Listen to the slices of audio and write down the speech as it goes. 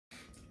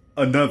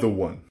another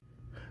one.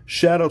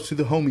 Shout out to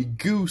the homie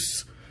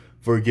Goose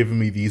for giving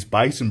me these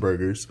Bison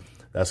Burgers.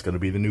 That's going to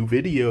be the new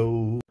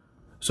video.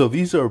 So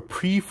these are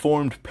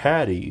pre-formed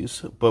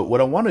patties, but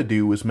what I want to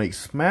do is make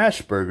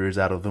smash burgers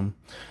out of them.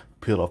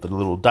 Peel off the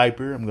little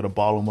diaper. I'm going to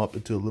ball them up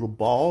into a little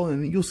ball,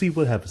 and you'll see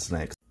what happens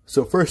next.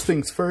 So first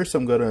things first,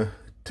 I'm going to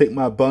take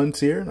my buns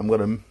here, and I'm going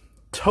to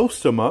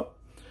toast them up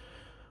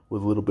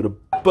with a little bit of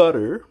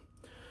butter,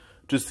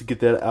 just to get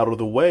that out of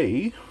the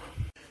way.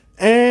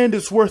 And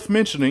it's worth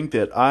mentioning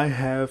that I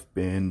have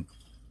been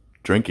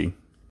drinking.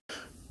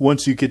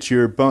 Once you get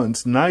your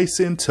buns nice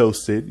and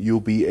toasted,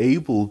 you'll be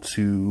able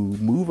to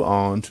move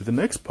on to the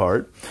next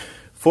part,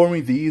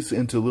 forming these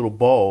into little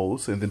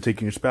balls and then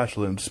taking your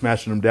spatula and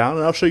smashing them down.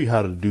 And I'll show you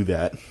how to do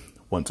that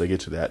once I get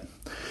to that.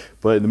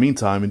 But in the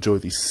meantime, enjoy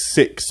these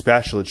sick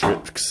spatula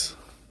tricks.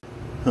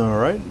 All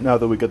right, now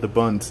that we got the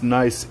buns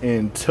nice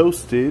and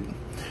toasted,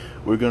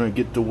 we're gonna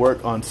get to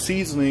work on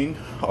seasoning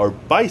our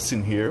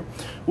bison here,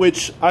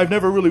 which I've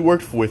never really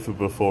worked with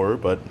before,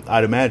 but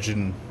I'd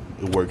imagine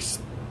it works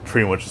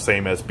pretty much the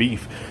same as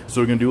beef.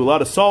 So we're gonna do a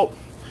lot of salt,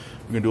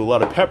 we're gonna do a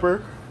lot of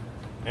pepper,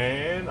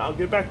 and I'll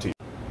get back to you.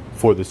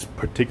 For this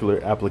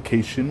particular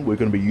application, we're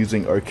gonna be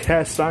using our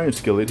cast iron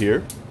skillet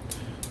here.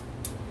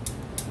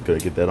 Gotta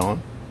get that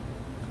on.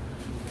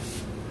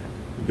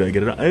 We're gonna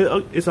get it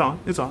on. It's on,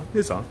 it's on,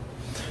 it's on.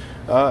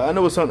 I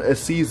know it's not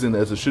as seasoned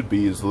as it should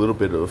be. There's a little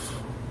bit of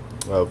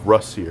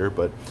rust here,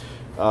 but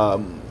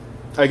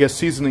I guess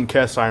seasoning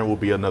cast iron will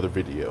be another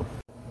video.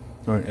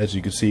 All right, as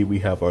you can see, we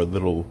have our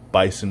little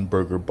bison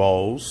burger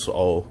balls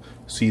all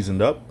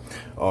seasoned up.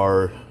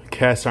 Our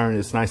cast iron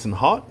is nice and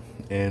hot,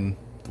 and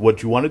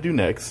what you want to do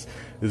next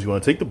is you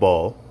want to take the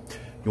ball,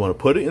 you want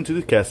to put it into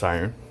the cast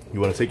iron, you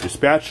want to take your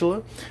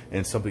spatula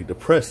and something to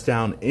press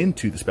down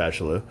into the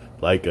spatula,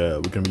 like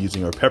we're going to be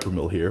using our pepper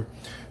mill here,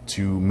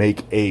 to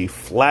make a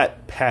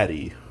flat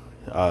patty.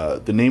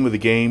 The name of the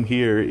game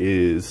here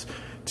is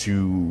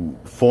to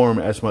form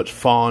as much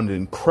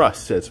fondant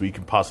crust as we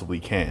possibly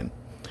can.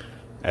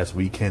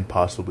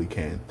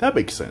 That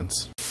makes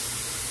sense.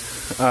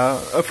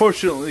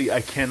 Unfortunately,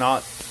 I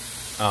cannot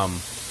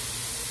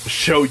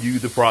show you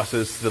the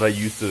process that I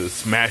use to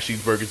smash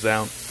these burgers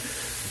down,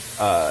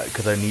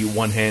 because I need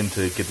one hand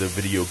to get the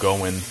video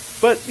going.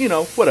 But, you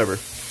know, whatever.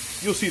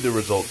 You'll see the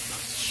result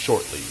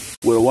shortly.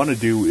 What I want to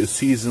do is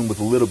season with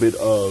a little bit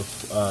of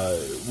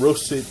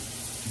roasted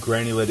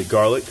granulated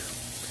garlic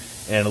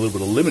and a little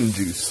bit of lemon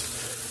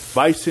juice.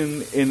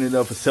 Bison in and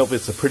of itself,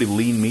 it's a pretty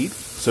lean meat,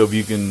 so if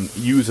you can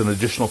use an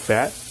additional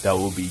fat, that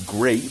will be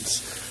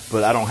great.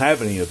 But I don't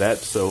have any of that,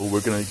 so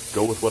we're gonna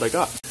go with what I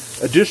got.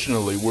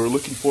 Additionally, we're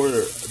looking for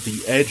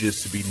the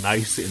edges to be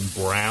nice and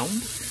brown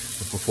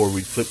before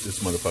we flip this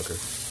motherfucker.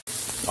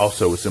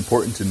 Also, it's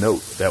important to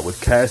note that with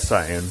cast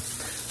iron,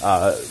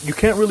 you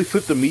can't really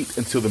flip the meat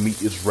until the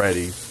meat is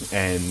ready.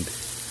 And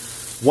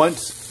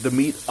once the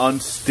meat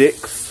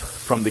unsticks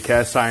from the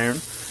cast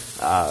iron,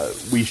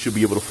 we should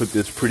be able to flip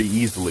this pretty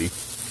easily.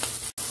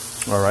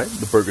 All right,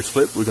 the burger's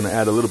flipped. We're gonna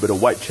add a little bit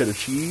of white cheddar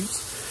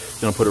cheese.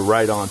 Gonna put it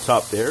right on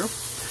top there.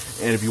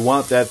 And if you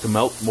want that to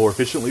melt more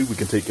efficiently, we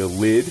can take a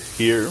lid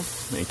here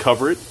and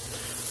cover it.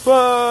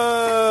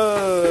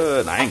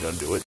 But I ain't gonna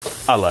do it.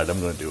 I lied, I'm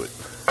gonna do it.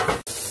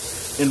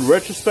 In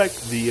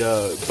retrospect, the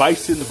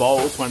bison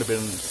balls might have been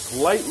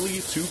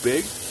slightly too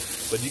big,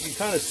 but you can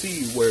kind of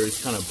see where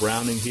it's kind of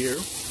browning here.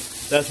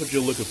 That's what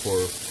you're looking for.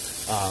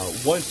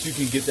 Once you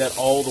can get that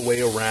all the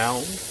way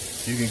around,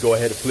 you can go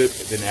ahead and flip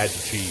and then add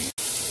your cheese.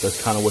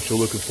 That's kind of what you're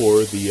looking for,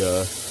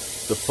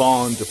 the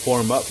fond to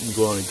form up. You're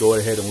going to go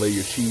ahead and lay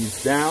your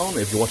cheese down.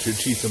 If you want your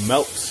cheese to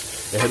melt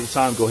ahead of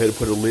time, go ahead and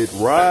put a lid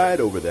right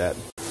over that.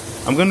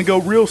 I'm going to go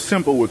real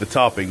simple with the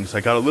toppings.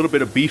 I got a little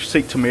bit of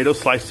beefsteak tomato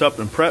sliced up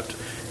and prepped,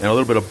 and a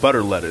little bit of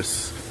butter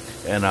lettuce.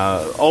 And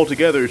all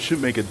together, it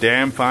should make a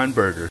damn fine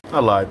burger. I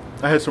lied.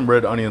 I had some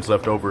red onions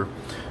left over,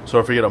 so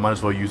I figured I might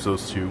as well use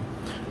those too.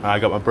 I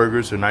got my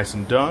burgers, they're nice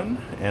and done,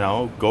 and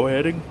I'll go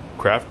ahead and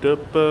craft up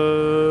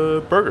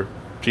a burger.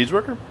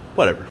 Cheeseburger?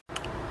 Whatever.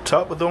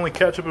 Top with only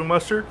ketchup and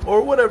mustard,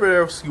 or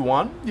whatever else you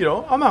want. You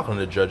know, I'm not going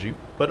to judge you,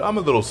 but I'm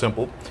a little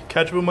simple.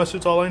 Ketchup and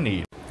mustard's all I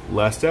need.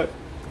 Last step,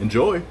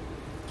 enjoy.